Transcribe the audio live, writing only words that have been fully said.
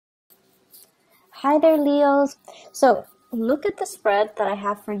Hi there, Leos. So look at the spread that I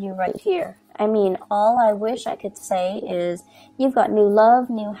have for you right here. I mean, all I wish I could say is you've got new love,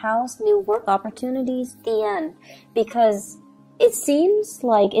 new house, new work opportunities, the end. Because it seems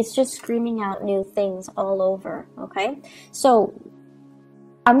like it's just screaming out new things all over, okay? So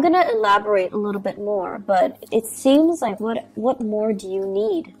I'm going to elaborate a little bit more, but it seems like what more do you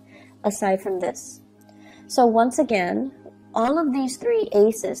need aside from this? So once again, all of these three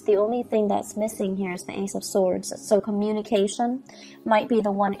aces, the only thing that's missing here is the Ace of Swords. So communication might be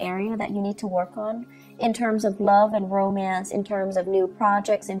the one area that you need to work on in terms of love and romance, in terms of new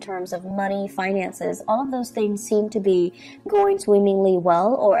projects, in terms of money, finances. All of those things seem to be going swimmingly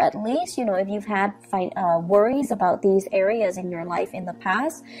well, or at least, you know, if you've had worries about these areas in your life in the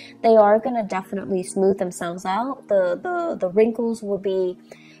past, they are going to definitely smooth themselves out. The wrinkles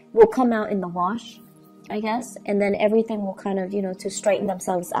will come out in the wash, I guess, and then everything will kind of, you know, to straighten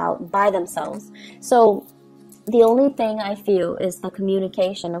themselves out by themselves. So the only thing I feel is the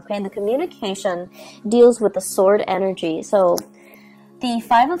communication, okay? And the communication deals with the sword energy. So the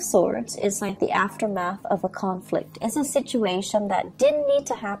Five of Swords is like the aftermath of a conflict. It's a situation that didn't need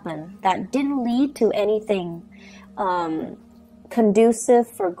to happen, that didn't lead to anything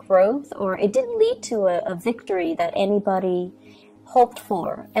conducive for growth, or it didn't lead to a victory that anybody hoped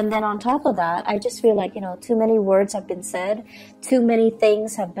for. And then on top of that, I just feel like, you know, too many words have been said, too many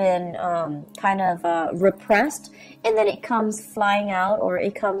things have been repressed, and then it comes flying out, or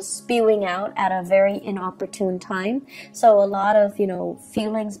it comes spewing out at a very inopportune time. So a lot of, you know,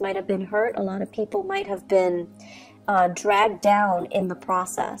 feelings might have been hurt, a lot of people might have been dragged down in the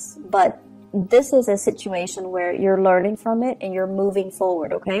process, but this is a situation where you're learning from it and you're moving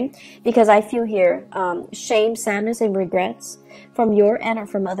forward, okay? Because I feel here shame, sadness, and regrets from your end or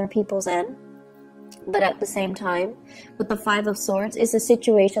from other people's end. But at the same time, with the Five of Swords, it's a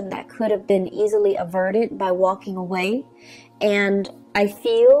situation that could have been easily averted by walking away. And I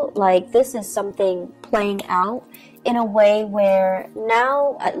feel like this is something playing out in a way where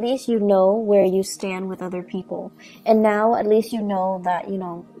now at least you know where you stand with other people. And now at least you know that, you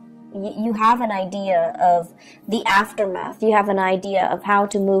know, you have an idea of the aftermath. You have an idea of how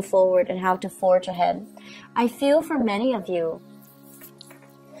to move forward and how to forge ahead. I feel for many of you,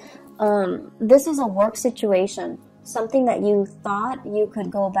 this is a work situation, something that you thought you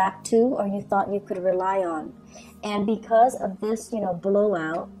could go back to or you thought you could rely on. And because of this, you know,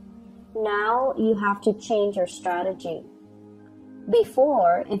 blowout, now you have to change your strategy.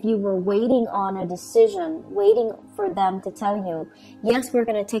 Before, if you were waiting on a decision, waiting for them to tell you, yes, we're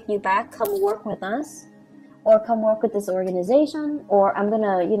going to take you back, come work with us, or come work with this organization, or I'm going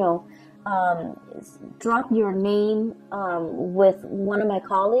to, you know, drop your name with one of my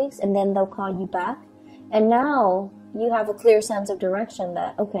colleagues, and then they'll call you back. And now you have a clear sense of direction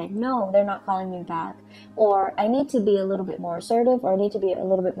that, okay, no, they're not calling me back, or I need to be a little bit more assertive, or I need to be a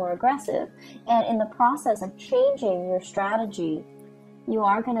little bit more aggressive. And in the process of changing your strategy, you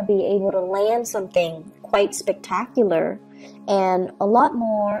are going to be able to land something quite spectacular and a lot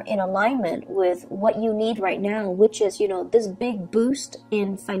more in alignment with what you need right now, which is, you know, this big boost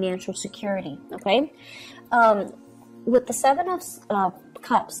in financial security, okay? With the Seven of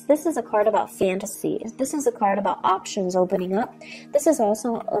Cups, this is a card about fantasy. This is a card about options opening up. This is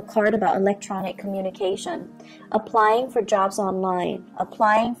also a card about electronic communication, applying for jobs online,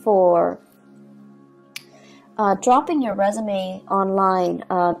 applying for dropping your resume online,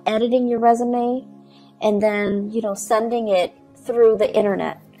 editing your resume, and then, you know, sending it through the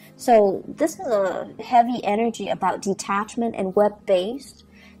internet. So this is a heavy energy about detachment and web-based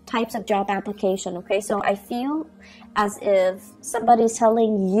types of job application, okay? So I feel as if somebody's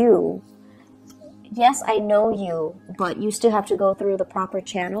telling you, yes, I know you, but you still have to go through the proper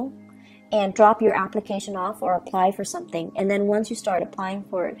channel and drop your application off or apply for something. And then once you start applying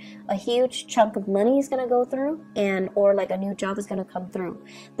for it, a huge chunk of money is going to go through, and or like a new job is going to come through.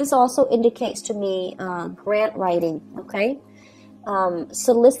 This also indicates to me grant writing, okay?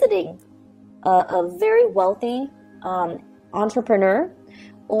 Soliciting a very wealthy entrepreneur,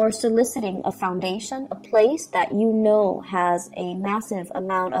 or soliciting a foundation, a place that you know has a massive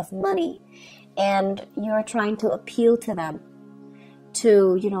amount of money, and you're trying to appeal to them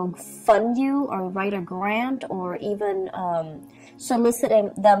to, you know, fund you or write a grant, or even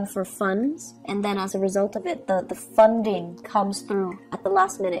soliciting them for funds, and then as a result of it, the funding comes through at the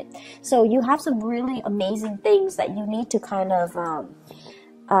last minute. So you have some really amazing things that you need to kind of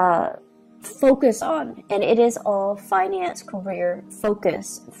focus on, and it is all finance career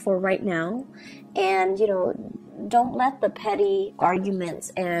focus for right now. And, you know, don't let the petty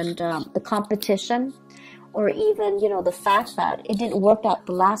arguments and the competition, or even, you know, the fact that it didn't work out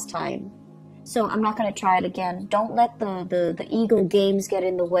the last time, So I'm not going to try it again. Don't let the ego games get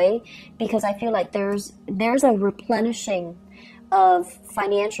in the way, because I feel like there's a replenishing of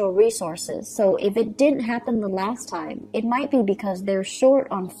financial resources. So if it didn't happen the last time, it might be because they're short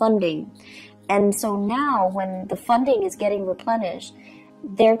on funding. And so now when the funding is getting replenished,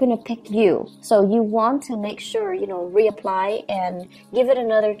 they're going to pick you. So you want to make sure, you know, reapply and give it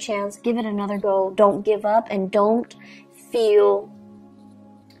another chance, give it another go. Don't give up, and don't feel,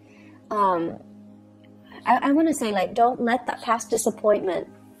 I want to say, like, don't let that past disappointment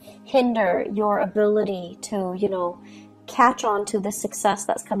hinder your ability to, you know, catch on to the success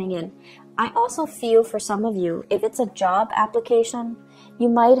that's coming in. I also feel for some of you, if it's a job application, you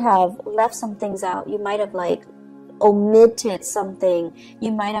might have left some things out. You might have like omitted something.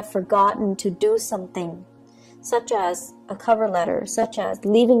 You might have forgotten to do something, such as a cover letter, such as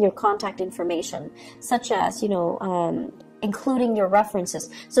leaving your contact information, such as, you know, including your references.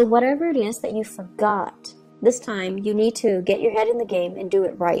 So whatever it is that you forgot, this time you need to get your head in the game and do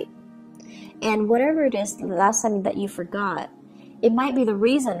it right. And whatever it is the last time that you forgot, it might be the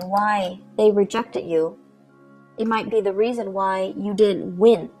reason why they rejected you. It might be the reason why you didn't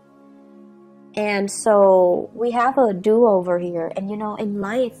win. And so we have a do-over here. And you know, in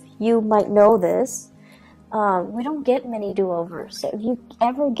life, you might know this, we don't get many do-overs. So if you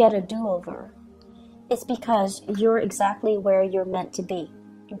ever get a do-over, it's because you're exactly where you're meant to be.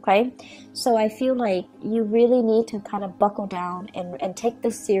 Okay, so I feel like you really need to kind of buckle down and take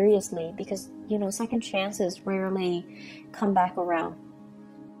this seriously, because, you know, second chances rarely come back around.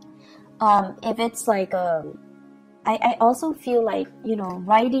 If it's like, I also feel like, you know,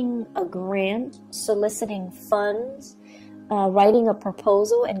 writing a grant, soliciting funds, writing a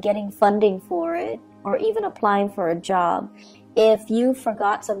proposal and getting funding for it, or even applying for a job. If you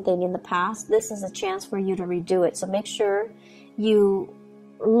forgot something in the past, this is a chance for you to redo it. So make sure you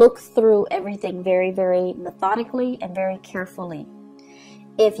look through everything very, very methodically and very carefully.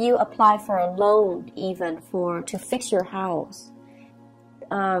 If you apply for a loan, even to fix your house,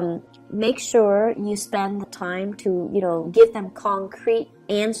 make sure you spend the time to, you know, give them concrete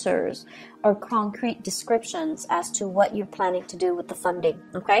answers or concrete descriptions as to what you're planning to do with the funding.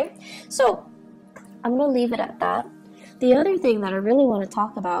 Okay, so I'm going to leave it at that. The other thing that I really want to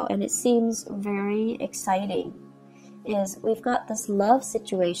talk about, and it seems very exciting, is we've got this love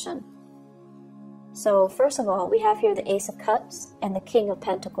situation. So first of all, we have here the Ace of Cups and the King of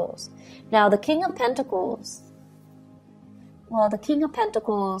Pentacles. Now the King of Pentacles, well, the King of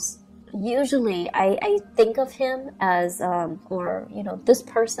Pentacles, usually I think of him as, or, you know, this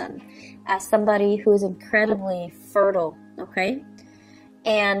person as somebody who is incredibly fertile, okay?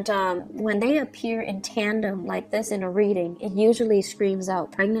 And when they appear in tandem like this in a reading, it usually screams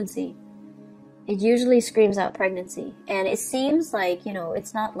out pregnancy. It usually screams out pregnancy. And it seems like, you know,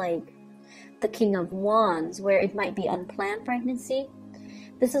 it's not like the King of Wands where it might be unplanned pregnancy.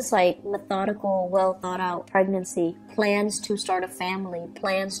 This is like methodical, well thought out pregnancy, plans to start a family,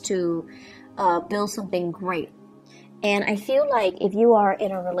 plans to build something great. And I feel like if you are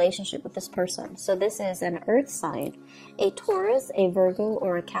in a relationship with this person, so this is an earth sign, a Taurus, a Virgo,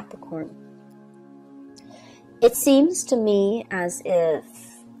 or a Capricorn, it seems to me as if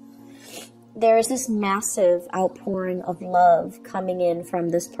there is this massive outpouring of love coming in from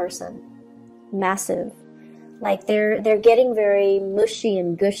this person. Massive. Like they're getting very mushy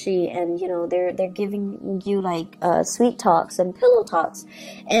and gushy, and, you know, they're giving you like sweet talks and pillow talks,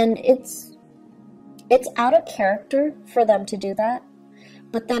 and it's out of character for them to do that.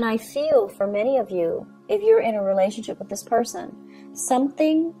 But then I feel for many of you, if you're in a relationship with this person,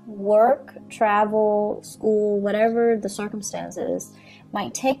 something, work, travel, school, whatever the circumstances,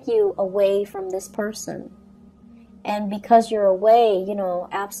 might take you away from this person. And because you're away, you know,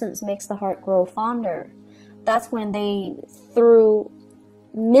 absence makes the heart grow fonder. That's when they, through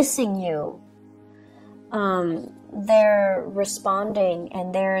missing you, they're responding,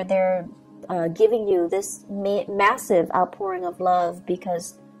 and they're giving you this massive outpouring of love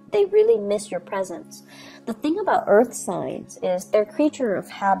because they really miss your presence. The thing about earth signs is they're a creature of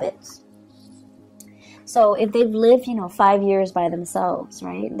habits. So if they've lived, you know, 5 years by themselves,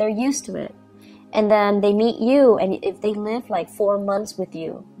 right, they're used to it. And then they meet you, and if they live like 4 months with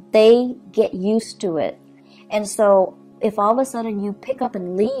you, they get used to it. And so if all of a sudden you pick up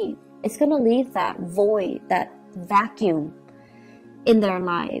and leave, it's going to leave that void, that vacuum in their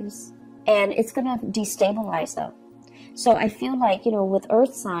lives. And it's going to destabilize them. So I feel like, you know, with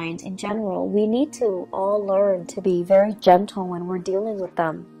earth signs in general, we need to all learn to be very gentle when we're dealing with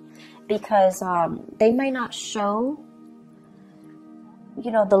them. Because they might not show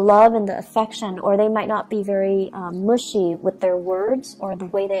you know, the love and the affection, or they might not be very mushy with their words or the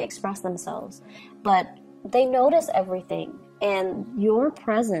way they express themselves, but they notice everything, and your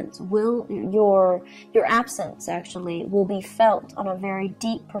presence will, your absence actually will be felt on a very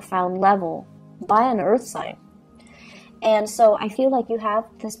deep, profound level by an earth sign. And so I feel like you have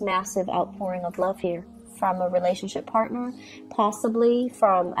this massive outpouring of love here from a relationship partner, possibly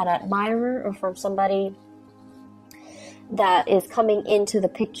from an admirer or from somebody that is coming into the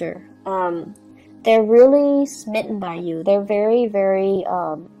picture. They're really smitten by you. They're very, very,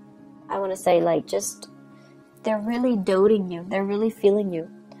 I want to say, like, just, they're really doting you. They're really feeling you.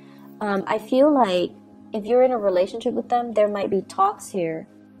 I feel like if you're in a relationship with them, there might be talks here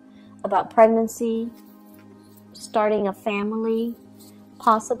about pregnancy, starting a family,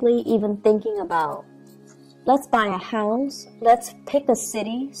 possibly even thinking about, let's buy a house, let's pick a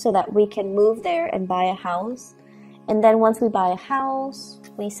city so that we can move there and buy a house. And then once we buy a house,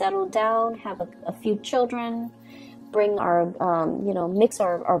 we settle down, have a few children, bring our, you know, mix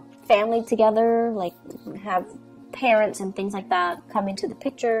our family together, like have parents and things like that come into the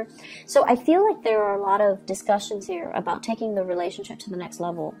picture. So I feel like there are a lot of discussions here about taking the relationship to the next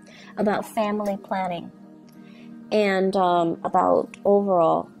level, about family planning, and about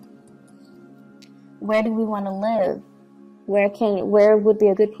overall, where do we want to live? Where would be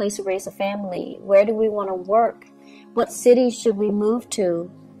a good place to raise a family? Where do we want to work? What city should we move to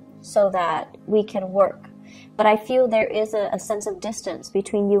so that we can work? But I feel there is a sense of distance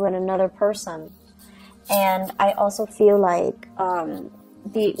between you and another person. And I also feel like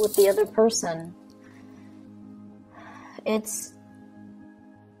with the other person, it's,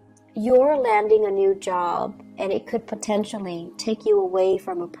 you're landing a new job and it could potentially take you away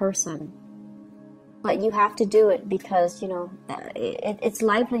from a person. But you have to do it because, you know, it's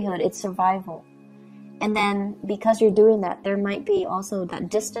livelihood, it's survival. And then because you're doing that, there might be also that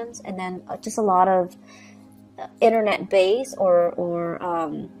distance, and then just a lot of internet base or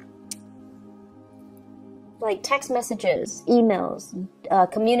like text messages, emails,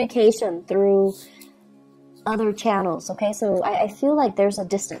 communication through other channels. Okay, so I feel like there's a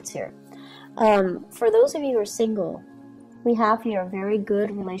distance here. For those of you who are single, we have here a very good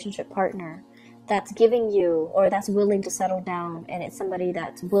relationship partner that's giving you, or that's willing to settle down, and it's somebody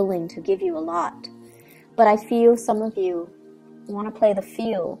that's willing to give you a lot. But I feel some of you want to play the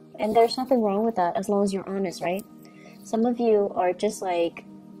feel, and there's nothing wrong with that as long as you're honest, right? Some of you are just like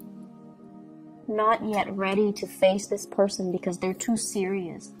not yet ready to face this person because they're too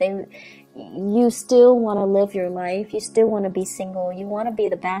serious. You still want to live your life. You still want to be single. You want to be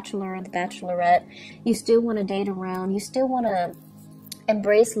the bachelor or the bachelorette. You still want to date around. You still want to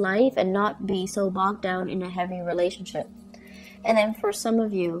embrace life and not be so bogged down in a heavy relationship. And then for some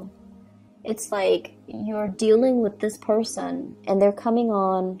of you, it's like you're dealing with this person and they're coming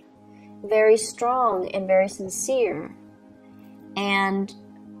on very strong and very sincere, and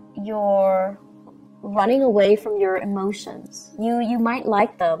you're running away from your emotions. You might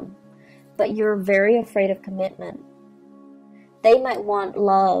like them, but you're very afraid of commitment. They might want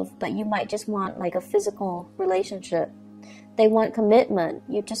love, but you might just want like a physical relationship. They want commitment,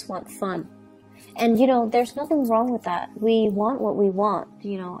 you just want fun. And, you know, there's nothing wrong with that. We want what we want,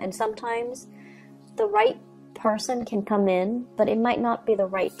 you know, and sometimes the right person can come in, but it might not be the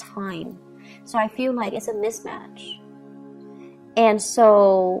right time. So I feel like it's a mismatch. And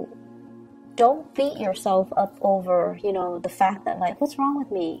so don't beat yourself up over, you know, the fact that, like, what's wrong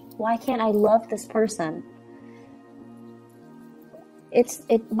with me? Why can't I love this person?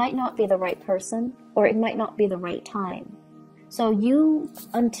 It might not be the right person, or it might not be the right time. So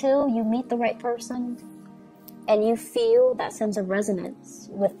until you meet the right person and you feel that sense of resonance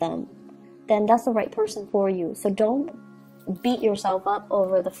with them, then that's the right person for you. So don't beat yourself up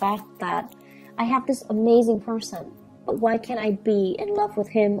over the fact that I have this amazing person, but why can't I be in love with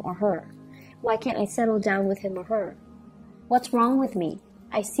him or her? Why can't I settle down with him or her? What's wrong with me?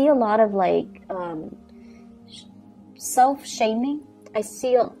 I see a lot of like self-shaming. I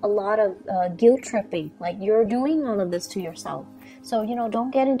see a lot of guilt tripping, like you're doing all of this to yourself. So, you know,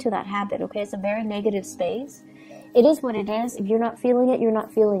 don't get into that habit, okay? It's a very negative space. It is what it is. If you're not feeling it, you're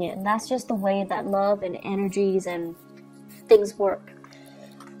not feeling it. And that's just the way that love and energies and things work.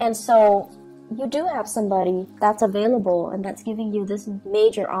 And so you do have somebody that's available and that's giving you this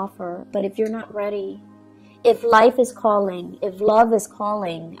major offer. But if you're not ready, if life is calling, if love is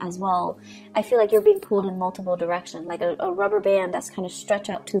calling as well, I feel like you're being pulled in multiple directions, like a rubber band that's kind of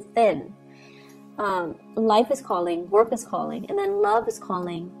stretched out too thin. Life is calling, work is calling, and then love is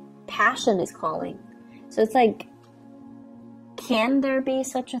calling, passion is calling. So it's like, can there be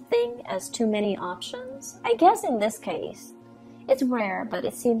such a thing as too many options? I guess in this case, It's rare, but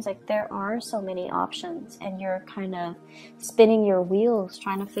it seems like there are so many options, and you're kind of spinning your wheels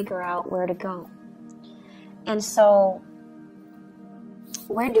trying to figure out where to go. And so,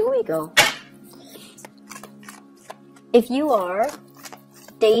 where do we go? If you are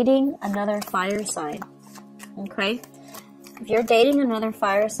dating another fire sign, okay? If you're dating another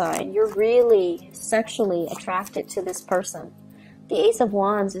fire sign, you're really sexually attracted to this person. The Ace of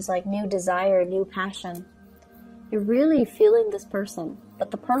Wands is like new desire, new passion. You're really feeling this person,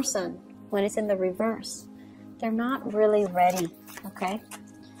 but the person, when it's in the reverse, they're not really ready, okay?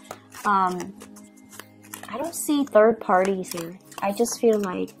 I don't see third parties here. I just feel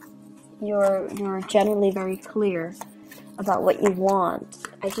like you're generally very clear about what you want.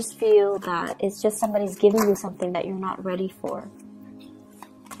 I just feel that it's just somebody's giving you something that you're not ready for.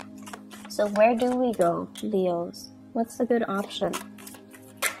 So where do we go, Leos? What's a good option?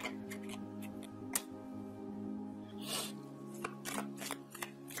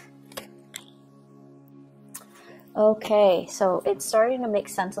 Okay, so it's starting to make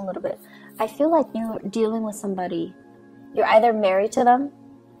sense a little bit. I feel like you're dealing with somebody. You're either married to them,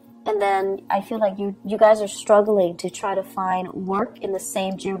 and then I feel like you guys are struggling to try to find work in the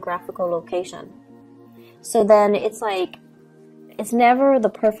same geographical location. So then it's like, it's never the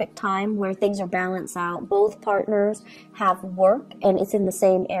perfect time where things are balanced out. Both partners have work, and it's in the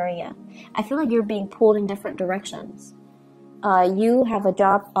same area. I feel like you're being pulled in different directions. You have a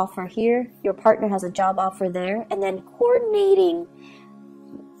job offer here, your partner has a job offer there, and then coordinating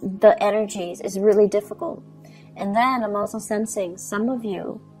the energies is really difficult. And then I'm also sensing some of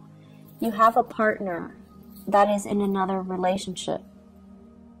you have a partner that is in another relationship.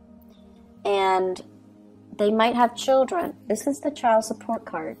 And they might have children. This is the child support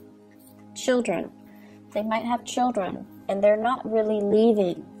card. Children. They might have children, and they're not really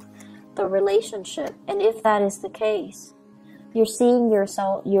leaving the relationship. And if that is the case, you're seeing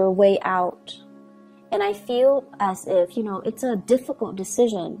your way out. And I feel as if, it's a difficult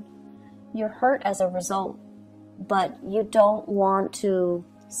decision. You're hurt as a result, but you don't want to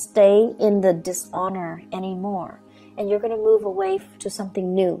stay in the dishonor anymore. And you're going to move away to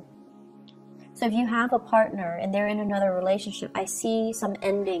something new. So if you have a partner and they're in another relationship, I see some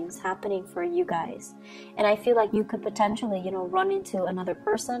endings happening for you guys. And I feel like you could potentially, run into another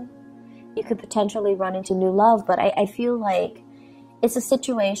person. You could potentially run into new love, but I feel like it's a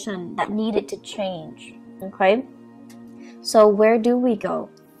situation that needed to change, okay? So where do we go?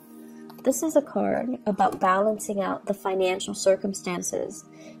 This is a card about balancing out the financial circumstances,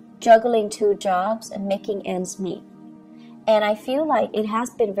 juggling 2 jobs, and making ends meet. And I feel like it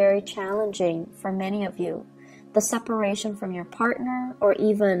has been very challenging for many of you. The separation from your partner, or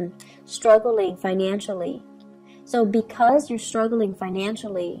even struggling financially. So because you're struggling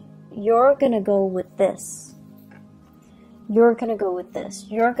financially, you're going to go with this. You're going to go with this.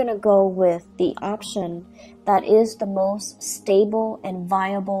 You're going to go with the option that is the most stable and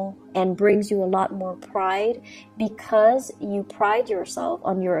viable and brings you a lot more pride, because you pride yourself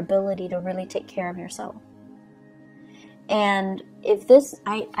on your ability to really take care of yourself. And if this,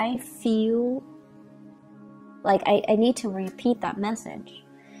 I feel like I need to repeat that message.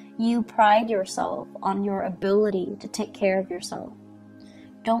 You pride yourself on your ability to take care of yourself.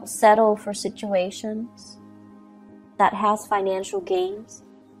 Don't settle for situations that has financial gains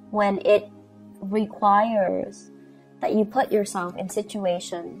when it requires that you put yourself in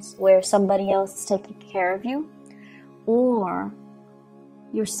situations where somebody else is taking care of you, or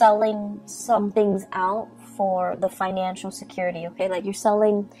you're selling some things out for the financial security, okay? Like you're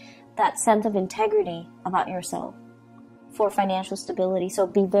selling that sense of integrity about yourself for financial stability. So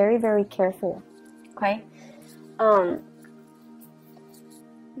be very, very careful, okay?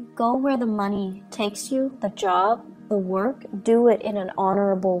 Go where the money takes you, the job, the work. Do it in an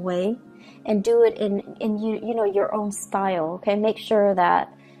honorable way, and do it in your own style, okay? Make sure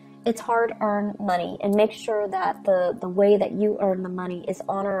that it's hard-earned money, and make sure that the way that you earn the money is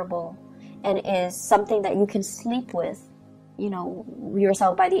honorable and is something that you can sleep with,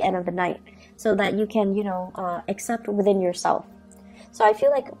 yourself by the end of the night, so that you can, accept within yourself. So I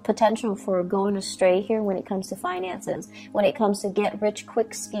feel like potential for going astray here when it comes to finances, when it comes to get rich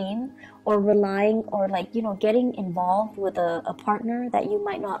quick scheme, or relying, or getting involved with a partner that you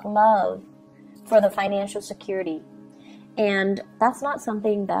might not love for the financial security. And that's not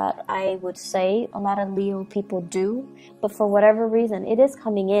something that I would say a lot of Leo people do, but for whatever reason, it is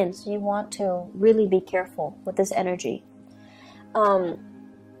coming in. So you want to really be careful with this energy.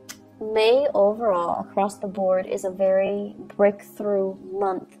 May overall, across the board, is a very breakthrough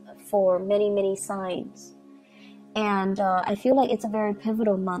month for many, many signs. And I feel like it's a very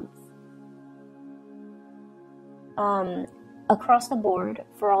pivotal month. across the board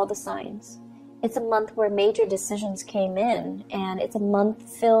for all the signs. It's a month where major decisions came in, and it's a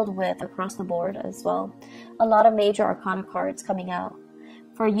month filled with, across the board as well, a lot of major arcana cards coming out.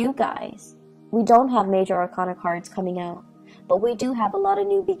 For you guys, we don't have major arcana cards coming out, but we do have a lot of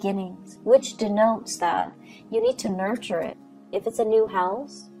new beginnings, which denotes that you need to nurture it. If it's a new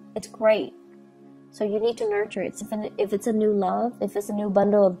house, it's great. So you need to nurture it. If it's a new love, if it's a new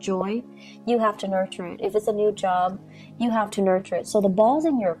bundle of joy, you have to nurture it. If it's a new job, you have to nurture it. So the ball's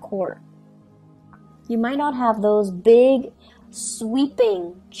in your court. You might not have those big,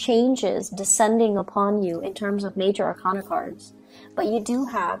 sweeping changes descending upon you in terms of major arcana cards, but you do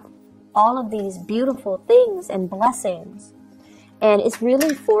have all of these beautiful things and blessings. And it's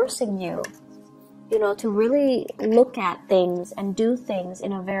really forcing you, you know, to really look at things and do things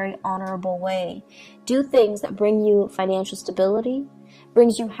in a very honorable way. Do things that bring you financial stability,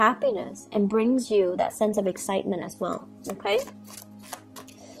 brings you happiness, and brings you that sense of excitement as well, okay?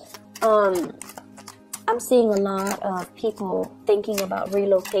 I'm seeing a lot of people thinking about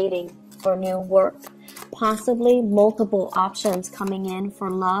relocating for new work, possibly multiple options coming in for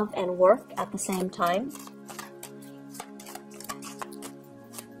love and work at the same time.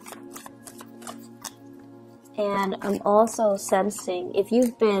 And I'm also sensing, if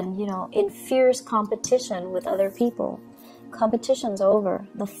you've been, you know, in fierce competition with other people, competition's over.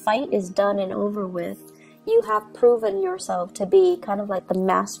 The fight is done and over with. You have proven yourself to be kind of like the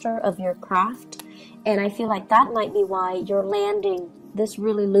master of your craft. And I feel like that might be why you're landing this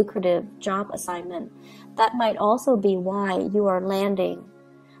really lucrative job assignment. That might also be why you are landing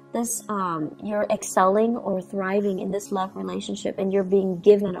this, you're excelling or thriving in this love relationship, and you're being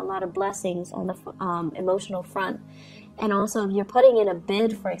given a lot of blessings on the emotional front. And also, if you're putting in a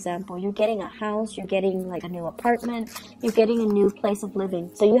bid, for example, you're getting a house, you're getting like a new apartment, you're getting a new place of living.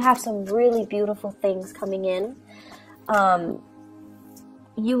 So you have some really beautiful things coming in.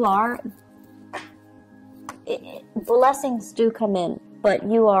 Blessings do come in, but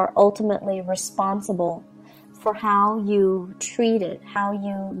you are ultimately responsible for how you treat it, how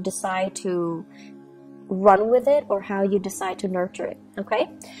you decide to run with it, or how you decide to nurture it, okay?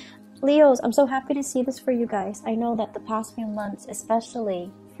 Leos, I'm so happy to see this for you guys. I know that the past few months,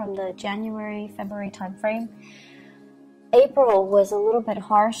 especially from the January, February timeframe, April was a little bit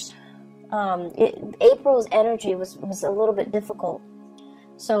harsh. April's energy was a little bit difficult.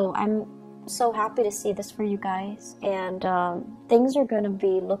 So I'm so happy to see this for you guys. And things are going to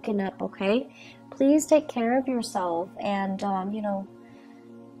be looking up, okay? Please take care of yourself and, you know,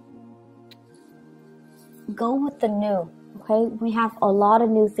 go with the new, okay? We have a lot of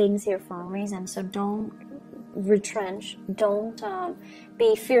new things here for a reason, so don't retrench, don't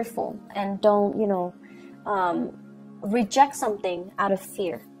be fearful, and don't, you know, reject something out of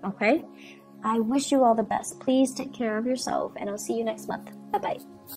fear, okay? I wish you all the best. Please take care of yourself, and I'll see you next month. Bye-bye.